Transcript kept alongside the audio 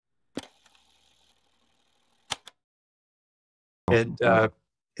And,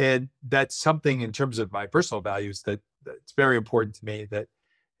 and that's something in terms of my personal values that's very important to me, that,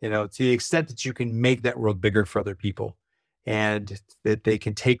 to the extent that you can make that world bigger for other people and that they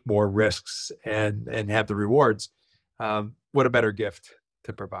can take more risks and have the rewards. What a better gift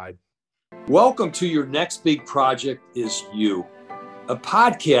to provide. Welcome to Your Next Big Project is You, a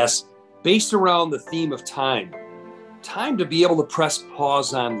podcast based around the theme of time. Time to be able to press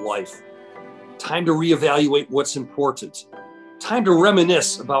pause on life. Time to reevaluate what's important. Time to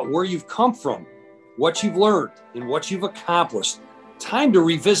reminisce about where you've come from, what you've learned, and what you've accomplished. Time to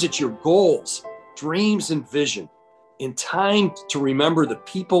revisit your goals, dreams, and vision. And time to remember the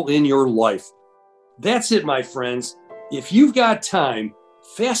people in your life. That's it, my friends. If you've got time,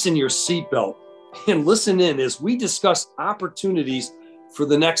 fasten your seatbelt and listen in as we discuss opportunities for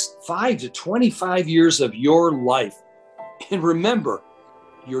the next 5 to 25 years of your life. And remember,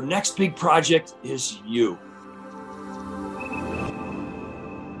 your next big project is you.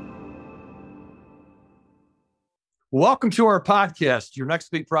 Welcome to our podcast. Your next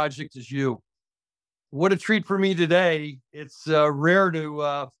big project is you. What a treat for me today. It's rare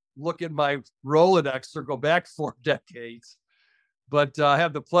to look at my Rolodex or go back 4 decades, but I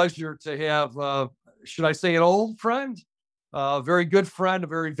have the pleasure to have, should I say, an old friend, a very good friend, a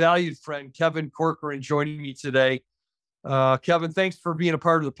very valued friend, Kevin Corcoran, joining me today. Kevin, thanks for being a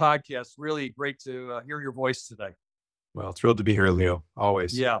part of the podcast. Really great to hear your voice today. Well, thrilled to be here, Leo.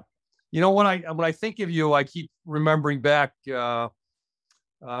 Always. Yeah. When I think of you, I keep remembering back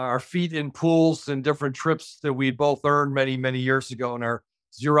our feet in pools and different trips that we both earned many, many years ago in our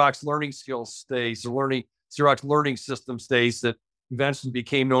Xerox learning skills days, Xerox learning systems days that eventually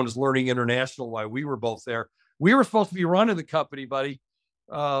became known as Learning International while we were both there. We were supposed to be running the company, buddy.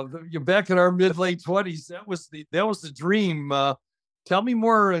 Back in our mid-late 20s, that was the dream. Tell me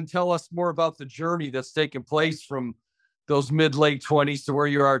more and tell us more about the journey that's taken place from those mid-late 20s to where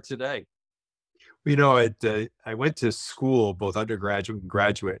you are today. I went to school, both undergraduate and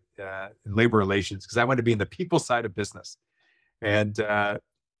graduate, in labor relations, because I wanted to be in the people side of business. And I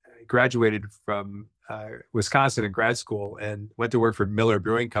graduated from Wisconsin in grad school and went to work for Miller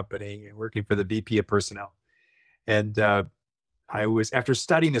Brewing Company, working for the VP of personnel. And after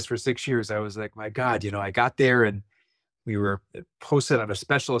studying this for 6 years, I was like, my God, I got there and we were posted on a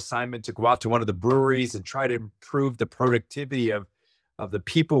special assignment to go out to one of the breweries and try to improve the productivity of the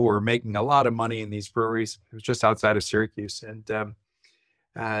people who were making a lot of money in these breweries. It was just outside of Syracuse. And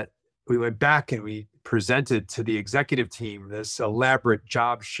we went back and we presented to the executive team this elaborate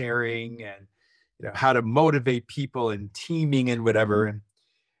job sharing and how to motivate people and teaming and whatever.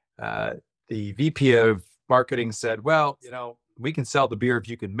 And the VP of marketing said, well, we can sell the beer if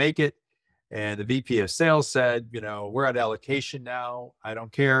you can make it. And the VP of sales said, we're at allocation now. I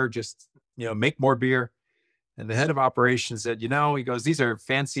don't care. Just, make more beer. And the head of operations said, he goes, these are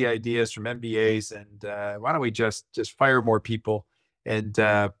fancy ideas from MBAs. And why don't we just fire more people and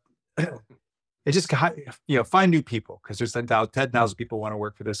just, find new people? Because there's 10,000 people want to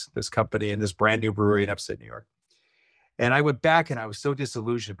work for this company and this brand new brewery in upstate New York. And I went back and I was so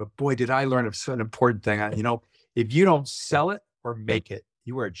disillusioned, but boy, did I learn an important thing. If you don't sell it or make it,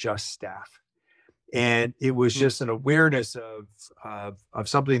 you are just staff. And it was just an awareness of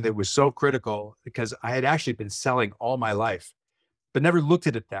something that was so critical, because I had actually been selling all my life, but never looked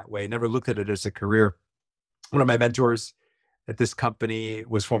at it that way, never looked at it as a career. One of my mentors at this company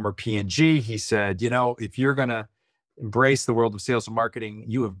was former P&G. He said, if you're going to embrace the world of sales and marketing,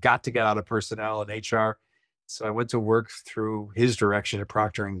 you have got to get out of personnel and HR. So I went to work through his direction at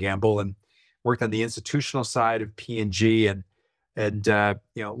Procter & Gamble and worked on the institutional side of P&G and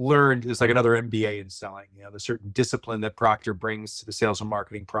learned, it's like another MBA in selling, the certain discipline that Procter brings to the sales and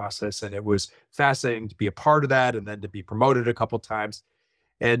marketing process. And it was fascinating to be a part of that and then to be promoted a couple of times.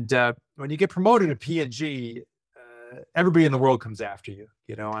 And when you get promoted to P&G, everybody in the world comes after you,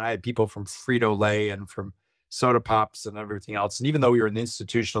 and I had people from Frito-Lay and from Soda Pops and everything else. And even though we were in the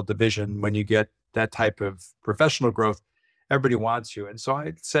institutional division, when you get that type of professional growth, everybody wants you. And so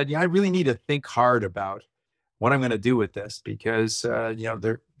I said, I really need to think hard about what I'm going to do with this, because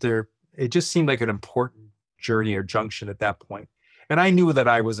it just seemed like an important journey or junction at that point. And I knew that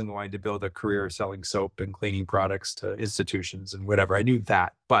I wasn't going to build a career selling soap and cleaning products to institutions and whatever. I knew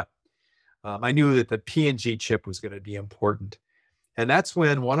that, but I knew that the P&G chip was going to be important. And that's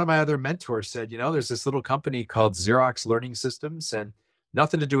when one of my other mentors said, there's this little company called Xerox Learning Systems, and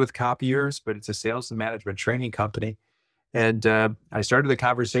nothing to do with copiers, but it's a sales and management training company. And I started the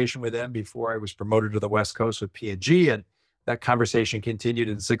conversation with them before I was promoted to the West Coast with P&G, and that conversation continued.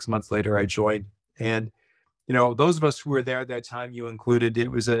 And 6 months later, I joined. And those of us who were there at that time, you included, it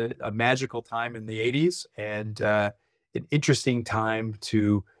was a magical time in the 80s, and an interesting time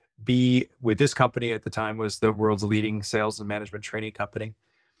to be with this company. At the time was the world's leading sales and management training company.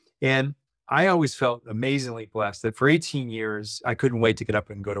 And I always felt amazingly blessed that for 18 years, I couldn't wait to get up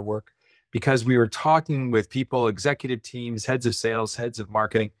and go to work because we were talking with people, executive teams, heads of sales, heads of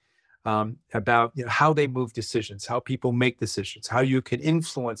marketing, about how they move decisions, how people make decisions, how you can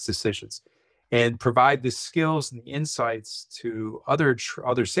influence decisions, and provide the skills and the insights to other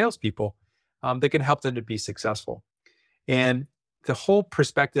salespeople that can help them to be successful. And the whole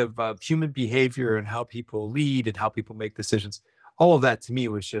perspective of human behavior and how people lead and how people make decisions, all of that to me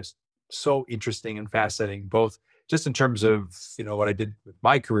was just so interesting and fascinating, both just in terms of what I did with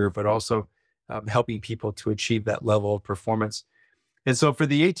my career, but also helping people to achieve that level of performance. And so for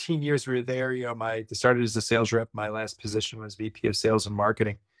the 18 years we were there, I started as a sales rep. My last position was VP of Sales and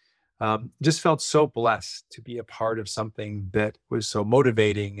Marketing. Just felt so blessed to be a part of something that was so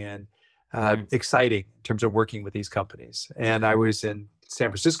motivating and exciting in terms of working with these companies. And I was in San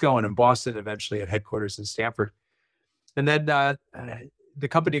Francisco and in Boston, eventually at headquarters in Stanford. And then the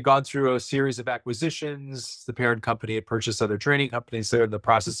company had gone through a series of acquisitions. The parent company had purchased other training companies. They're in the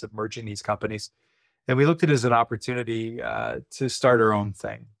process of merging these companies. And we looked at it as an opportunity to start our own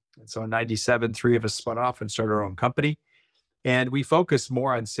thing. And so in 97, three of us spun off and started our own company. And we focused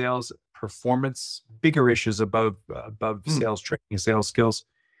more on sales performance, bigger issues above sales training and sales skills.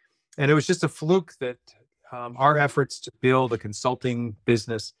 And it was just a fluke that our efforts to build a consulting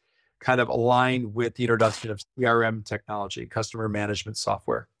business kind of aligned with the introduction of CRM technology, customer management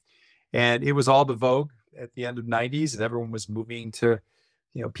software. And it was all the vogue at the end of the 90s, and everyone was moving to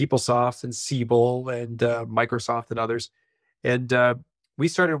PeopleSoft and Siebel and Microsoft and others. And we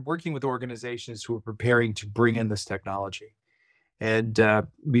started working with organizations who were preparing to bring in this technology. And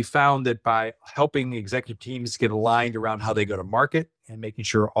we found that by helping the executive teams get aligned around how they go to market and making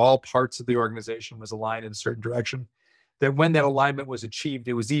sure all parts of the organization was aligned in a certain direction, that when that alignment was achieved,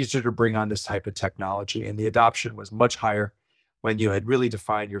 it was easier to bring on this type of technology. And the adoption was much higher when you had really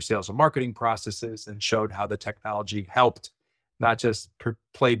defined your sales and marketing processes and showed how the technology helped, not just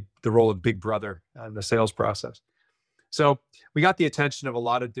play the role of big brother in the sales process. So we got the attention of a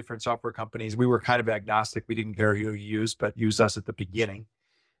lot of different software companies. We were kind of agnostic. We didn't care who you used, but used us at the beginning.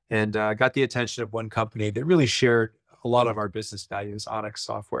 And got the attention of one company that really shared a lot of our business values, Onyx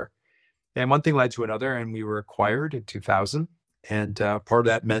Software. And one thing led to another, and we were acquired in 2000. And part of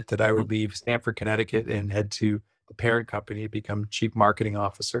that meant that I would leave Stamford, Connecticut, and head to the parent company to become chief marketing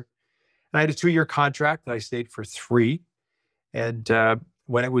officer. And I had a 2-year contract, and I stayed for 3. And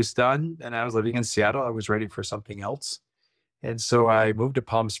when it was done, and I was living in Seattle, I was ready for something else. And so I moved to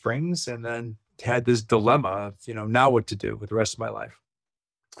Palm Springs, and then had this dilemma of, now what to do with the rest of my life.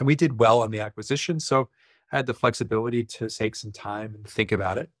 And we did well on the acquisition, so I had the flexibility to take some time and think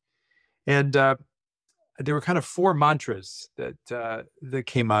about it. And there were kind of 4 mantras that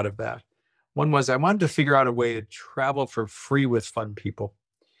came out of that. One was I wanted to figure out a way to travel for free with fun people.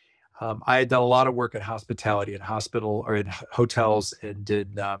 I had done a lot of work in hospitality, in hospital or in hotels, and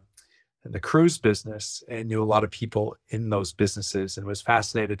did in the cruise business, and knew a lot of people in those businesses, and was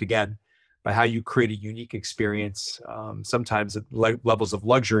fascinated again by how you create a unique experience, sometimes at levels of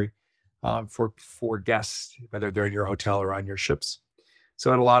luxury for guests, whether they're in your hotel or on your ships. So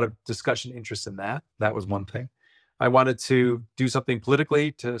I had a lot of discussion interest in that. That was one thing. I wanted to do something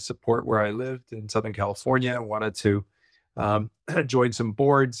politically to support where I lived in Southern California. I wanted to join some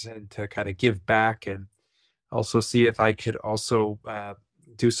boards and to kind of give back, and also see if I could also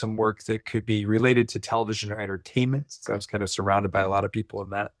do some work that could be related to television or entertainment. So I was kind of surrounded by a lot of people in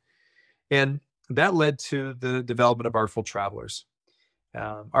that. And that led to the development of Artful Travelers.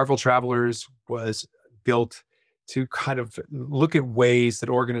 Artful Travelers was built to kind of look at ways that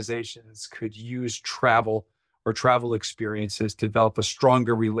organizations could use travel or travel experiences to develop a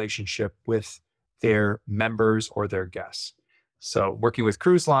stronger relationship with their members or their guests. So working with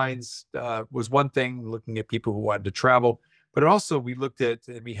cruise lines was one thing, looking at people who wanted to travel, but also we looked at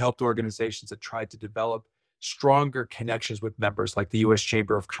and we helped organizations that tried to develop stronger connections with members like the U.S.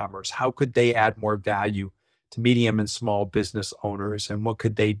 Chamber of Commerce. How could they add more value to medium and small business owners, and what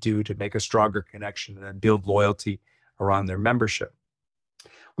could they do to make a stronger connection and build loyalty around their membership?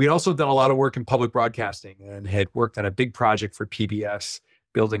 We'd also done a lot of work in public broadcasting and had worked on a big project for PBS,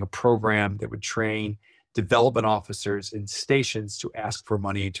 building a program that would train development officers in stations to ask for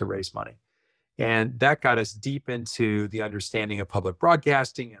money to raise money. And that got us deep into the understanding of public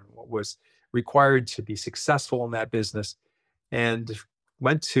broadcasting and what was required to be successful in that business, and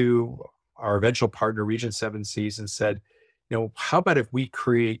went to our eventual partner, Region 7 Seas, and said, how about if we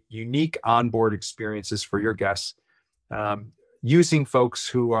create unique onboard experiences for your guests, using folks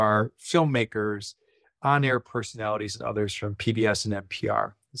who are filmmakers, on-air personalities and others from PBS and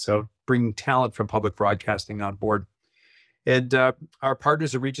NPR. So bringing talent from public broadcasting on board. And our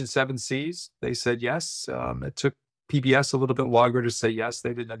partners at Region 7 Seas, they said yes. It took PBS a little bit longer to say yes.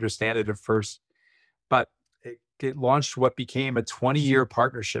 They didn't understand it at first, but it launched what became a 20-year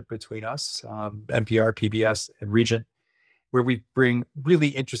partnership between us, NPR, PBS, and Region, where we bring really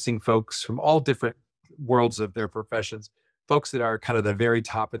interesting folks from all different worlds of their professions, folks that are kind of the very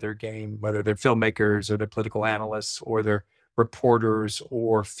top of their game, whether they're filmmakers or they're political analysts or they're reporters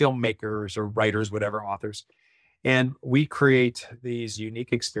or filmmakers or writers, whatever, authors. And we create these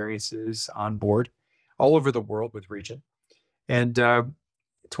unique experiences on board all over the world with Region. And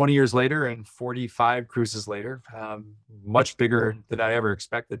 20 years later and 45 cruises later, much bigger than I ever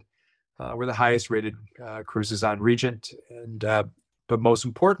expected. We're the highest rated cruises on Regent. And but most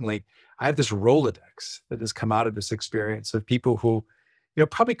importantly, I have this Rolodex that has come out of this experience of people who,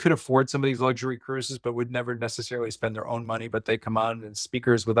 probably could afford some of these luxury cruises, but would never necessarily spend their own money. But they come on and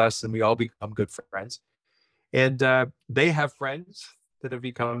speakers with us, and we all become good friends. And they have friends that have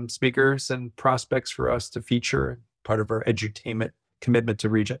become speakers and prospects for us to feature, part of our edutainment commitment to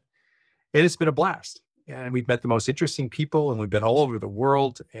Regent. And it's been a blast. And we've met the most interesting people, and we've been all over the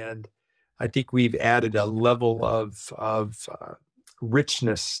world. And I think we've added a level of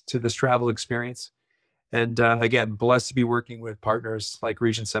richness to this travel experience. And again, blessed to be working with partners like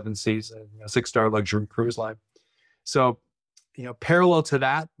Region 7 Seas, a 6-star luxury cruise line. So, parallel to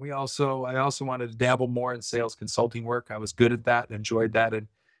that, I also wanted to dabble more in sales consulting work. I was good at that and enjoyed that, and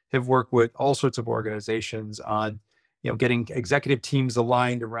have worked with all sorts of organizations on, getting executive teams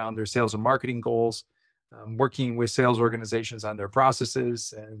aligned around their sales and marketing goals, working with sales organizations on their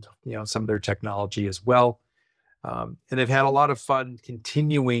processes and, some of their technology as well. And I've had a lot of fun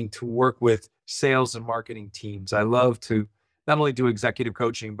continuing to work with sales and marketing teams. I love to not only do executive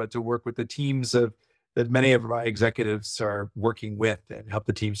coaching, but to work with the teams that many of my executives are working with and help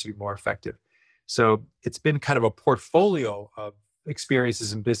the teams to be more effective. So it's been kind of a portfolio of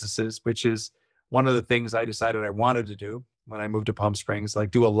experiences and businesses, which is one of the things I decided I wanted to do when I moved to Palm Springs, like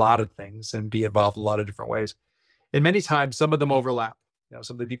do a lot of things and be involved in a lot of different ways. And many times, some of them overlap.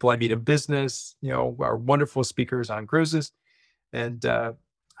 Some of the people I meet in business, are wonderful speakers on cruises. And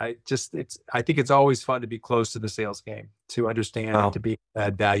I think it's always fun to be close to the sales game, to understand and to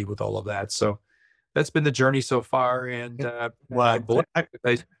add value with all of that. So that's been the journey so far. And I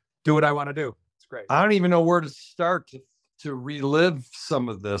do what I want to do. It's great. I don't even know where to start to relive some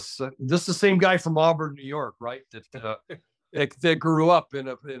of this. This is the same guy from Auburn, New York, right? That grew up in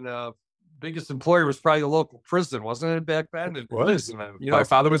a biggest employer was probably the local prison, wasn't it, back then? It was. My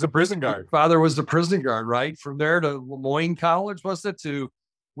father was a prison guard. Father was a prison guard, right? From there to Lemoyne College, was it, to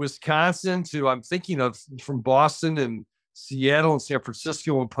Wisconsin, to, I'm thinking of, from Boston and Seattle and San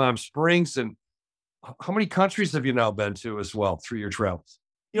Francisco and Palm Springs. And how many countries have you now been to as well through your travels?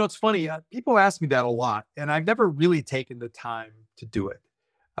 It's funny. People ask me that a lot, and I've never really taken the time to do it,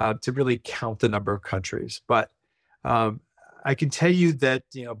 to really count the number of countries. But I can tell you that,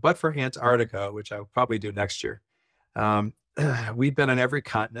 but for Antarctica, which I'll probably do next year, we've been on every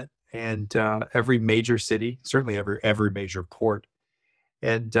continent and every major city, certainly every major port.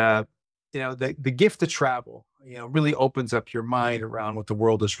 And, the gift of travel, really opens up your mind around what the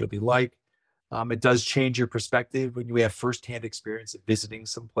world is really like. It does change your perspective when you have firsthand experience of visiting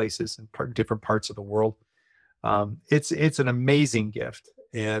some places in different parts of the world. It's an amazing gift.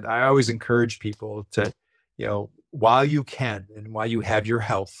 And I always encourage people to, while you can and while you have your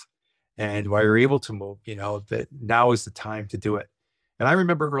health and while you're able to move, that now is the time to do it. And I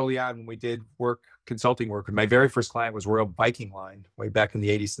remember early on when we did consulting work, and my very first client was Royal Viking Line way back in the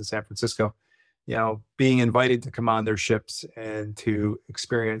 80s in San Francisco, being invited to come on their ships and to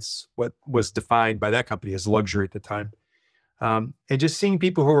experience what was defined by that company as luxury at the time. And just seeing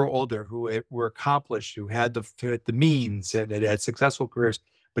people who were older, who were accomplished, who had the means and had successful careers,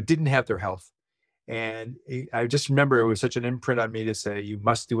 but didn't have their health. And I just remember it was such an imprint on me to say, you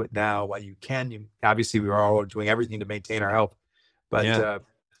must do it now while you can. Obviously, we were all doing everything to maintain our health, but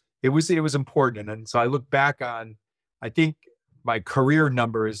it was important. And so I look back on, I think my career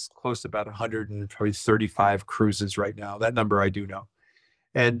number is close to about 135 cruises right now. That number I do know.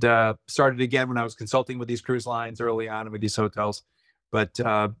 And started again when I was consulting with these cruise lines early on and with these hotels. But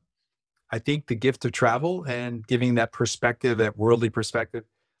I think the gift of travel and giving that perspective, that worldly perspective,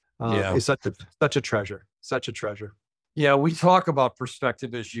 is such a treasure, such a treasure. Yeah, we talk about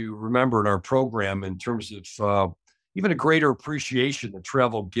perspective, as you remember, in our program, in terms of even a greater appreciation that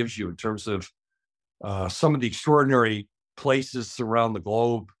travel gives you in terms of some of the extraordinary places around the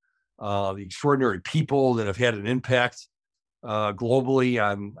globe, the extraordinary people that have had an impact globally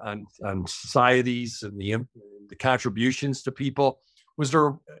on societies and the contributions to people. Was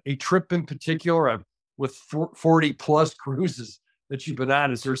there a trip in particular with 40 plus cruises that you've been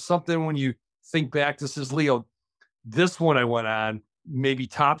on? Is there something when you think back, this is Leo, this one I went on, maybe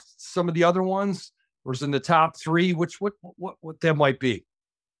top some of the other ones, or is in the top three? What that might be?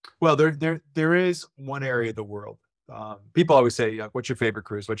 Well, there is one area of the world. People always say, "What's your favorite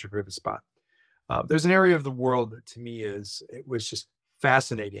cruise? What's your favorite spot?" There's an area of the world that to me it was just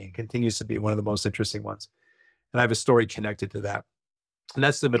fascinating and continues to be one of the most interesting ones. And I have a story connected to that. And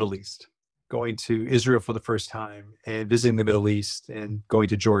that's the Middle East. Going to Israel for the first time and visiting the Middle East and going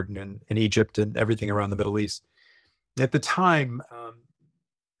to Jordan and Egypt and everything around the Middle East. At the time,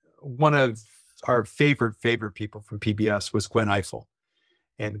 one of our favorite people from PBS was Gwen Ifill.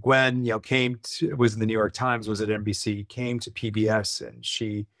 And Gwen, was in the New York Times, was at NBC, came to PBS, and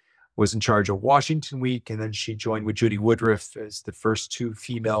she was in charge of Washington Week. And then she joined with Judy Woodruff as the first two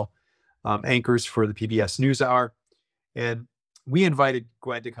female anchors for the PBS NewsHour. And we invited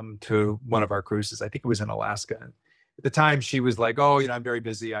Gwen to come to one of our cruises. I think it was in Alaska. And at the time, she was like, "Oh, I'm very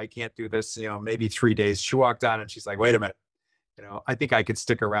busy. I can't do this, maybe 3 days." She walked on and she's like, "Wait a minute. I think I could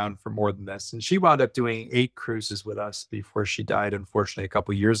stick around for more than this." And she wound up doing 8 cruises with us before she died, unfortunately, a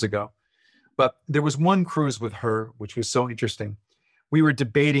couple of years ago. But there was one cruise with her, which was so interesting. We were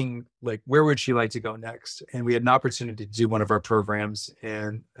debating, like, where would she like to go next? And we had an opportunity to do one of our programs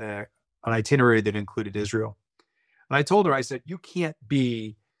and an itinerary that included Israel. And I told her, I said, "You can't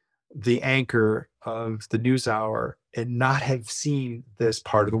be the anchor of the NewsHour and not have seen this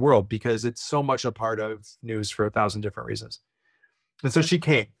part of the world, because it's so much a part of news for 1,000 different reasons." And so she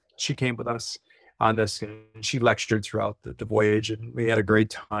came with us on this, and she lectured throughout the voyage, and we had a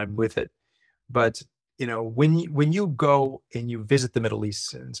great time with it. But, when you go and you visit the Middle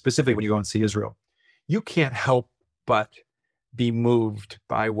East, and specifically when you go and see Israel, you can't help but be moved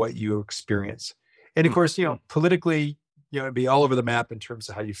by what you experience. And of course, politically, it'd be all over the map in terms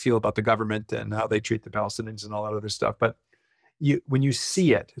of how you feel about the government and how they treat the Palestinians and all that other stuff. But when you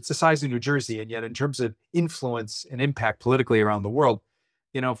see it, it's the size of New Jersey. And yet in terms of influence and impact politically around the world,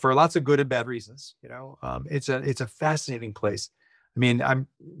 for lots of good and bad reasons, it's a fascinating place. I mean, I'm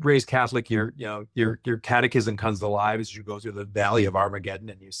raised Catholic. Your catechism comes alive as you go through the Valley of Armageddon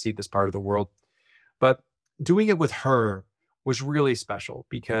and you see this part of the world. But doing it with her was really special,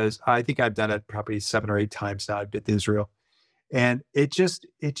 because I think I've done it probably 7 or 8 times now. I've been to Israel, and it just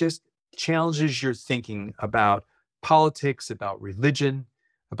challenges your thinking about politics, about religion,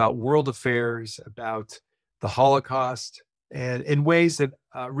 about world affairs, about the Holocaust, and in ways that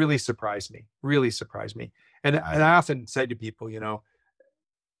really surprised me. And I often say to people,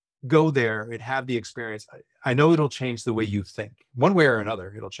 go there and have the experience. I know it'll change the way you think. One way or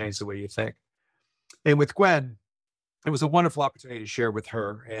another, it'll change the way you think. And with Gwen, it was a wonderful opportunity to share with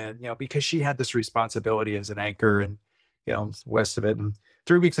her. And, because she had this responsibility as an anchor and, west of it. And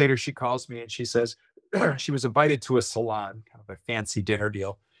 3 weeks later, she calls me and she says she was invited to a salon, kind of a fancy dinner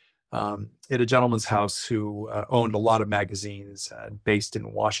deal, at a gentleman's house who owned a lot of magazines based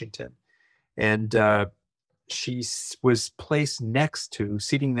in Washington. And she was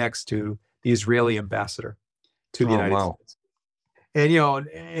seating next to the Israeli ambassador to the United States. And,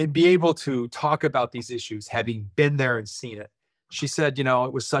 and be able to talk about these issues, having been there and seen it. She said,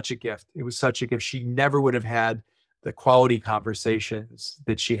 it was such a gift. It was such a gift. She never would have had the quality conversations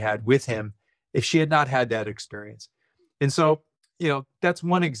that she had with him if she had not had that experience. And so, that's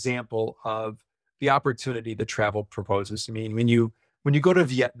one example of the opportunity that travel proposes. I mean, when you go to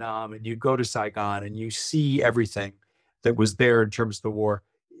Vietnam and you go to Saigon and you see everything that was there in terms of the war,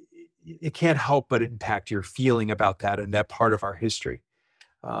 it can't help but impact your feeling about that and that part of our history.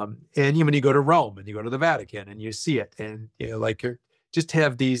 And when you go to Rome and you go to the Vatican and you see it, and you just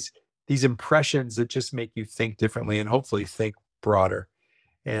have these impressions that just make you think differently and hopefully think broader.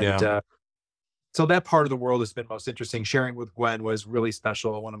 And so that part of the world has been most interesting. Sharing with Gwen was really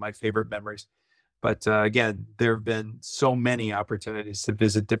special, one of my favorite memories. But again, there have been so many opportunities to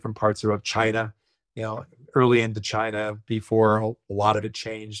visit different parts of China, early into China before a lot of it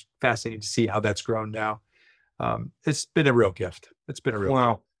changed. Fascinating to see how that's grown now. It's been a real gift.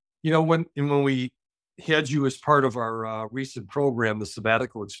 Wow. When we had you as part of our recent program, the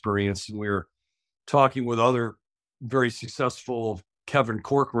sabbatical experience, and we were talking with other very successful Kevin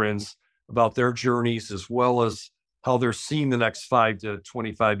Corcorans about their journeys, as well as how they're seeing the next 5 to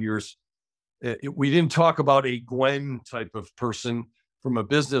 25 years. We didn't talk about a Gwen type of person from a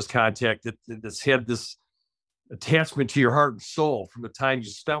business contact that's had this attachment to your heart and soul from the time you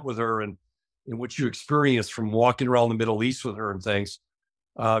spent with her and what you experienced from walking around the Middle East with her and things.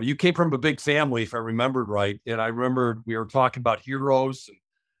 You came from a big family, if I remembered right. And I remember we were talking about heroes.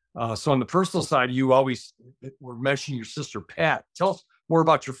 So on the personal side, you always were mentioning your sister, Pat. Tell us more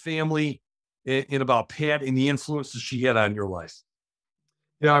about your family and about Pat and the influences she had on your life.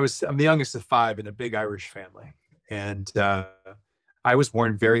 I'm the youngest of five in a big Irish family. And I was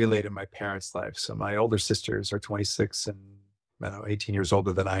born very late in my parents' life. So my older sisters are 26 and 18 years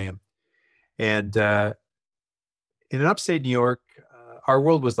older than I am. And in upstate New York, our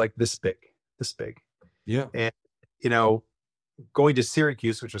world was like this big, this big. Yeah. And, going to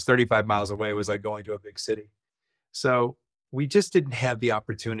Syracuse, which was 35 miles away, was like going to a big city. So we just didn't have the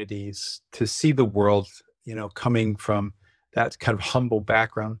opportunities to see the world, coming from that kind of humble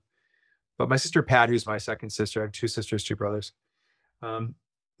background. But my sister, Pat, who's my second sister, I have two sisters, two brothers.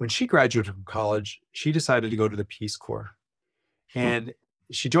 When she graduated from college, she decided to go to the Peace Corps. And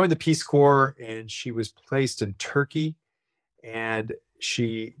she joined the Peace Corps and she was placed in Turkey. And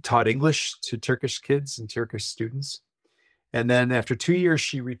she taught English to Turkish kids and Turkish students. And then after 2 years,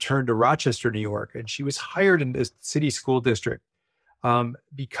 she returned to Rochester, New York, and she was hired in the city school district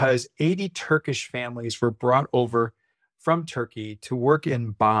because 80 Turkish families were brought over from Turkey to work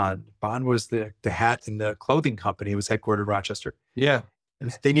in Bond. Bond was the hat and the clothing company. It was headquartered in Rochester. Yeah.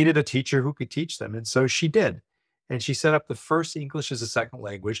 And they needed a teacher who could teach them. And so she did. And she set up the first English as a second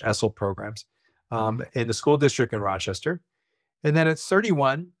language, ESL programs, in the school district in Rochester. And then at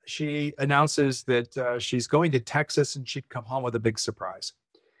 31, she announces that she's going to Texas and she'd come home with a big surprise.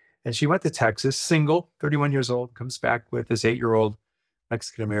 And she went to Texas, single, 31 years old, comes back with this 8-year-old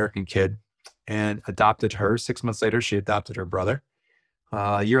Mexican-American kid and adopted her. 6 months later, she adopted her brother.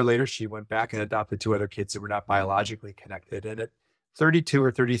 A year later, she went back and adopted 2 other kids that were not biologically connected. And at 32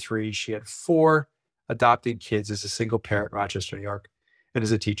 or 33, she had 4 adopted kids as a single parent in Rochester, New York, and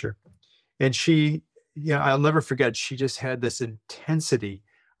as a teacher. And I'll never forget, she just had this intensity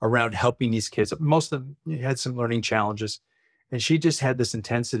around helping these kids. Most of them had some learning challenges. And she just had this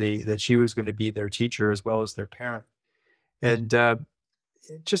intensity that she was going to be their teacher as well as their parent. And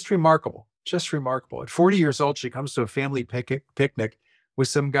just remarkable, just remarkable. At 40 years old, she comes to a family picnic with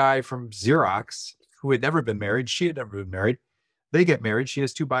some guy from Xerox who had never been married. She had never been married. They get married. She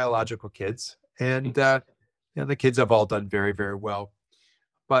has 2 biological kids. And the kids have all done very, very well.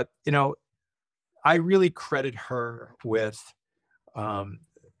 But, I really credit her with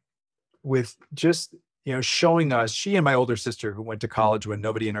just, showing us, she and my older sister who went to college when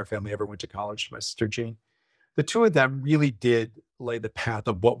nobody in our family ever went to college, my sister Jean, the 2 of them really did lay the path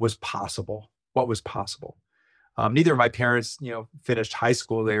of what was possible. Neither of my parents, finished high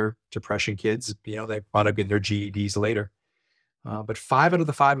school. They were depression kids. They wound up getting their GEDs later. But 5 out of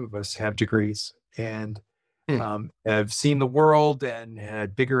the 5 of us have degrees and have seen the world and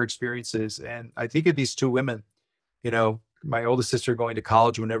had bigger experiences. And I think of these 2 women, my oldest sister going to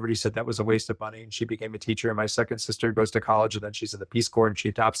college when everybody said that was a waste of money, and she became a teacher. And my second sister goes to college, and then she's in the Peace Corps and she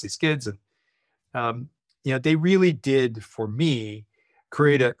adopts these kids. And, they really did, for me,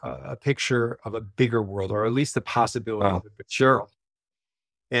 create a picture of a bigger world, or at least the possibility of a bigger world.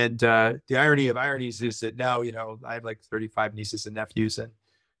 And the irony of ironies is that now, I have like 35 nieces and nephews. And,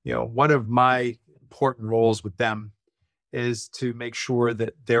 one of my important roles with them is to make sure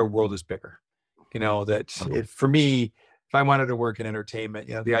that their world is bigger. For me, if I wanted to work in entertainment,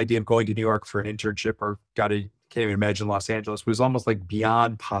 the idea of going to New York for an internship or can't even imagine Los Angeles was almost like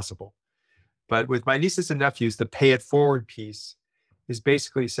beyond possible. But with my nieces and nephews, the pay it forward piece is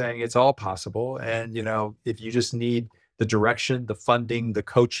basically saying it's all possible. And, if you just need the direction, the funding, the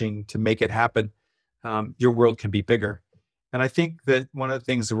coaching to make it happen, your world can be bigger. And I think that one of the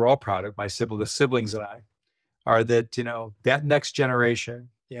things that we're all proud of, the siblings and I, are that, that next generation,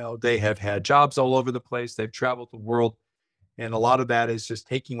 they have had jobs all over the place. They've traveled the world. And a lot of that is just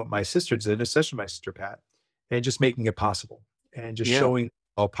taking what my sister did, especially my sister, Pat, and just making it possible and just showing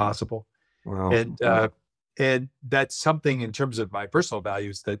all possible. Wow. And that's something in terms of my personal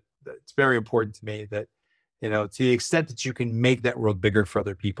values that's very important to me, that, to the extent that you can make that world bigger for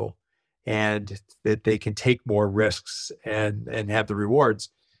other people and that they can take more risks and have the rewards.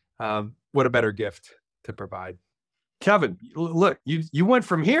 What a better gift to provide. Kevin, look, you went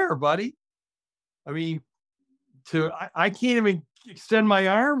from here, buddy. I mean, I can't even extend my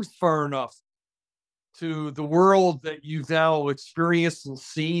arms far enough to the world that you've now experienced and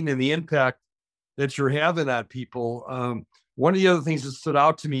seen and the impact that you're having on people. One of the other things that stood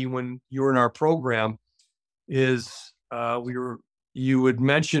out to me when you were in our program is you had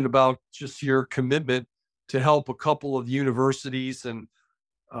mentioned about just your commitment to help a couple of universities and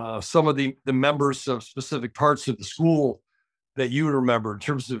some of the members of specific parts of the school that you remember in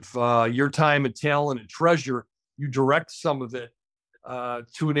terms of your time and talent and treasure. You direct some of it.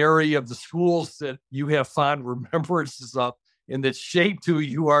 to an area of the schools that you have fond remembrances of and that shaped who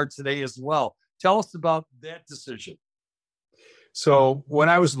you are today as well. Tell us about that decision. So when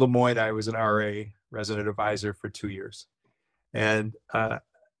I was in Lemoyne, I was an RA, resident advisor, for 2 years. And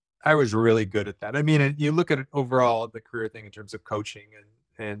I was really good at that. I mean, you look at it overall, the career thing in terms of coaching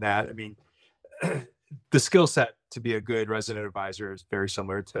and that, I mean, the skill set to be a good resident advisor is very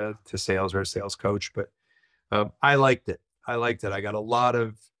similar to sales or a sales coach, but I liked it. I got a lot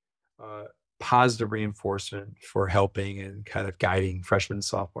of positive reinforcement for helping and kind of guiding freshmen and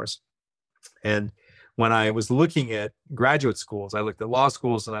sophomores. And when I was looking at graduate schools, I looked at law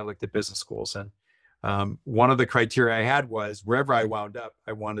schools and I looked at business schools. And one of the criteria I had was wherever I wound up,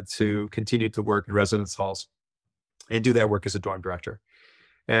 I wanted to continue to work in residence halls and do that work as a dorm director.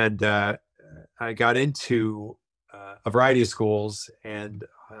 And I got into a variety of schools, and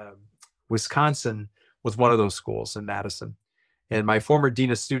Wisconsin was one of those schools in Madison. And my former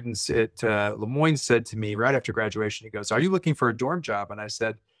dean of students at Lemoyne said to me right after graduation, he goes, "Are you looking for a dorm job?" And I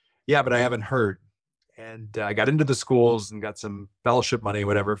said, "Yeah, but I haven't heard." And I got into the schools and got some fellowship money,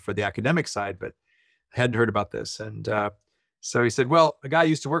 whatever, for the academic side, but hadn't heard about this. And so he said, "Well, a guy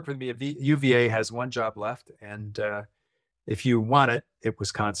used to work with me at UVA has one job left. And if you want it at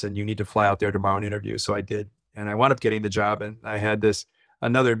Wisconsin, you need to fly out there tomorrow and interview." So I did. And I wound up getting the job. And I had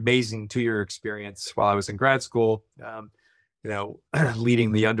another amazing 2-year experience while I was in grad school,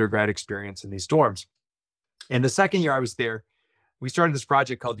 leading the undergrad experience in these dorms. And the second year I was there, we started this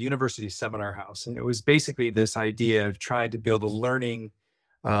project called the University Seminar House. And it was basically this idea of trying to build a learning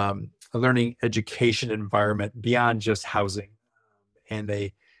education environment beyond just housing. And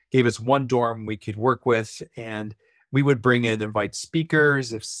they gave us one dorm we could work with, and we would invite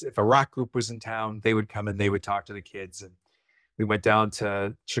speakers. If a rock group was in town, they would come and they would talk to the kids. And we went down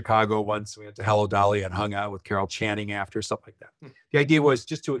to Chicago once. We went to Hello Dolly and hung out with Carol Channing after, stuff like that. The idea was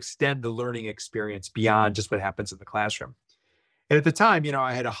just to extend the learning experience beyond just what happens in the classroom. And at the time,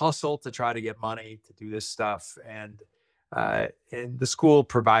 I had to hustle to try to get money to do this stuff. And the school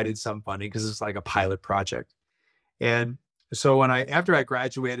provided some funding because it's like a pilot project. And so after I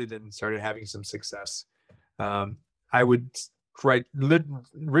graduated and started having some success, I would write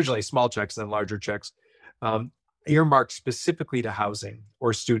originally small checks and then larger checks, earmarked specifically to housing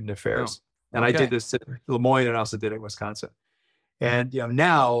or student affairs. Oh, okay. And I did this at Lemoyne and also did it in Wisconsin. And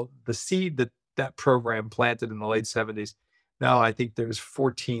now the seed that program planted in the late 70s, now I think there's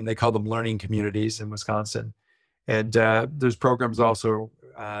 14, they call them learning communities in Wisconsin. And there's programs also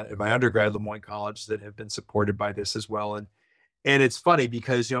at my undergrad at Lemoyne College that have been supported by this as well. And it's funny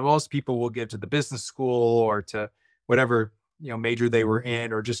because, most people will give to the business school or to whatever, major they were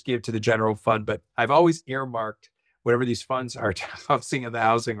in, or just give to the general fund. But I've always earmarked whatever these funds are to housing and the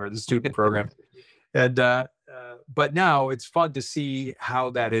housing or the student program. And, but now it's fun to see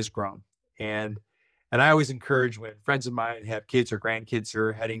how that has grown. And I always encourage when friends of mine have kids or grandkids who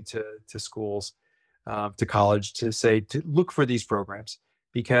are heading to schools, to college, to look for these programs,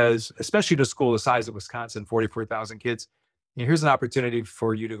 because especially to a school the size of Wisconsin, 44,000 kids, here's an opportunity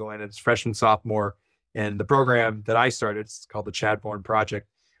for you to go in as freshman, sophomore. And the program that I started, it's called the Chadbourne Project,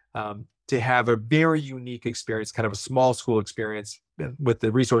 to have a very unique experience, kind of a small school experience with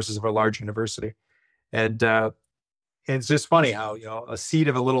the resources of a large university. And it's just funny how, a seed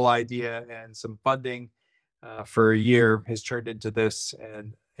of a little idea and some funding for a year has turned into this.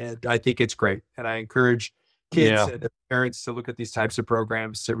 And I think it's great. And I encourage kids and parents to look at these types of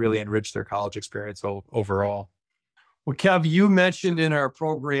programs to really enrich their college experience overall. Well, Kev, you mentioned in our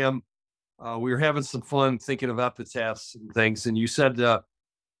program, we were having some fun thinking of epitaphs and things. And you said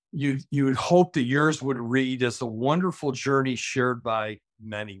you would hope that yours would read as a wonderful journey shared by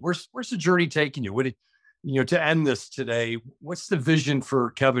many. Where's the journey taking you? To end this today, what's the vision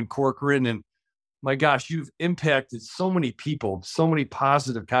for Kevin Corcoran? And my gosh, you've impacted so many people, so many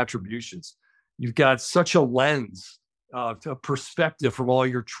positive contributions. You've got such a lens, a perspective from all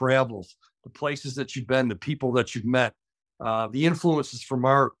your travels, the places that you've been, the people that you've met, the influences from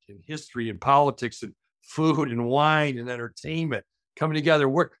art and history and politics and food and wine and entertainment coming together.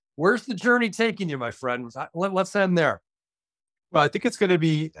 Where's the journey taking you, my friend? Let's end there. Well, I think it's going to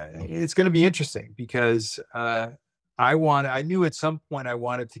be interesting because I knew at some point I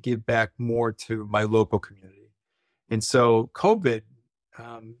wanted to give back more to my local community. And so COVID,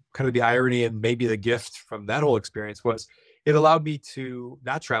 kind of the irony and maybe the gift from that whole experience was it allowed me to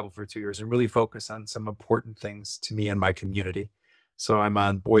not travel for 2 years and really focus on some important things to me and my community. So I'm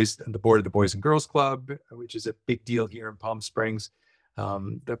on the board of the Boys and Girls Club, which is a big deal here in Palm Springs.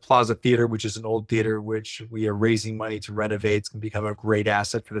 The Plaza Theater, which is an old theater, which we are raising money to renovate. It's going to become a great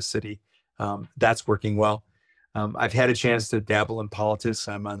asset for the city. That's working well. I've had a chance to dabble in politics.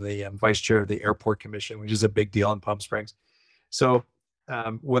 I'm on the vice chair of the airport commission, which is a big deal in Palm Springs. So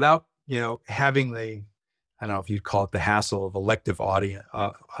without, having I don't know if you'd call it the hassle of elective audience,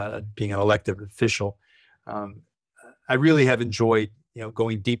 being an elected official, I really have enjoyed,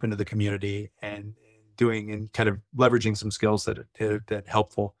 going deep into the community and doing and kind of leveraging some skills that are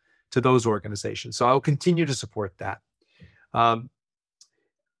helpful to those organizations. So I'll continue to support that.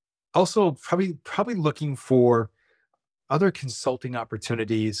 Also, probably looking for other consulting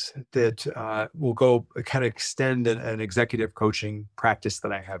opportunities that will go kind of extend an executive coaching practice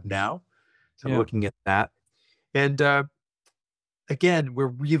that I have now. So I'm looking at that. And again, we're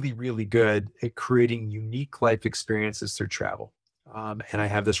really, really good at creating unique life experiences through travel. And I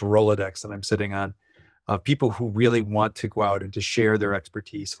have this Rolodex that I'm sitting on of people who really want to go out and to share their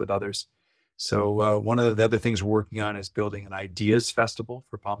expertise with others. So one of the other things we're working on is building an ideas festival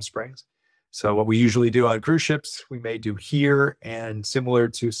for Palm Springs. So what we usually do on cruise ships, we may do here, and similar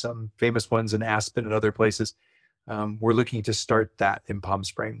to some famous ones in Aspen and other places, we're looking to start that in Palm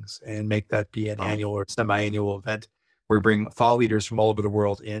Springs and make that be an annual or semi-annual event where we bring thought leaders from all over the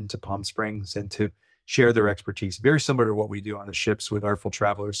world into Palm Springs and to share their expertise, very similar to what we do on the ships with Artful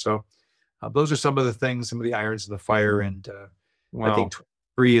Travelers. So those are some of the things, some of the irons in the fire. And I think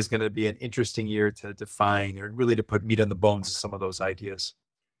 23 is going to be an interesting year to define or really to put meat on the bones of some of those ideas.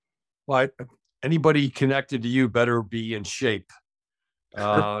 Well, anybody connected to you better be in shape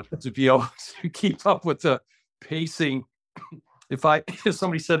to be able to keep up with the pacing. If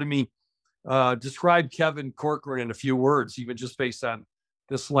somebody said to me, describe Kevin Corcoran in a few words, even just based on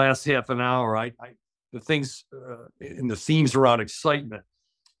this last half an hour, the things in the themes around excitement,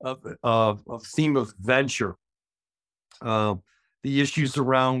 of theme of venture, the issues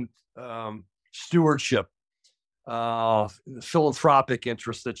around stewardship, the philanthropic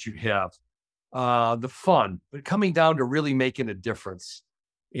interest that you have, the fun, but coming down to really making a difference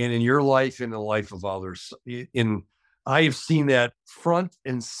in your life and the life of others. I have seen that front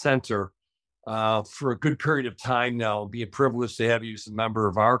and center for a good period of time now, being privileged to have you as a member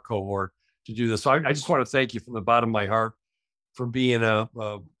of our cohort to do this. So I just want to thank you from the bottom of my heart for being a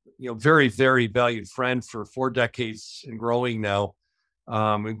very, very valued friend for 4 decades and growing now.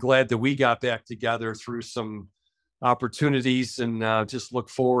 I'm glad that we got back together through some opportunities, and just look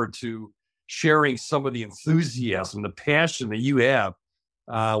forward to sharing some of the enthusiasm, the passion that you have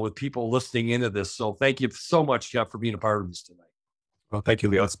with people listening into this. So thank you so much, Jeff, for being a part of this tonight. Well, thank you,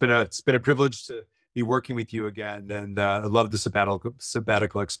 Leo. It's been a privilege to be working with you again, and I love the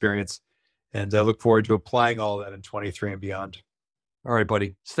sabbatical experience, and I look forward to applying all that in 23 and beyond. All right,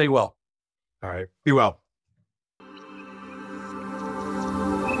 buddy. Stay well. All right. Be well.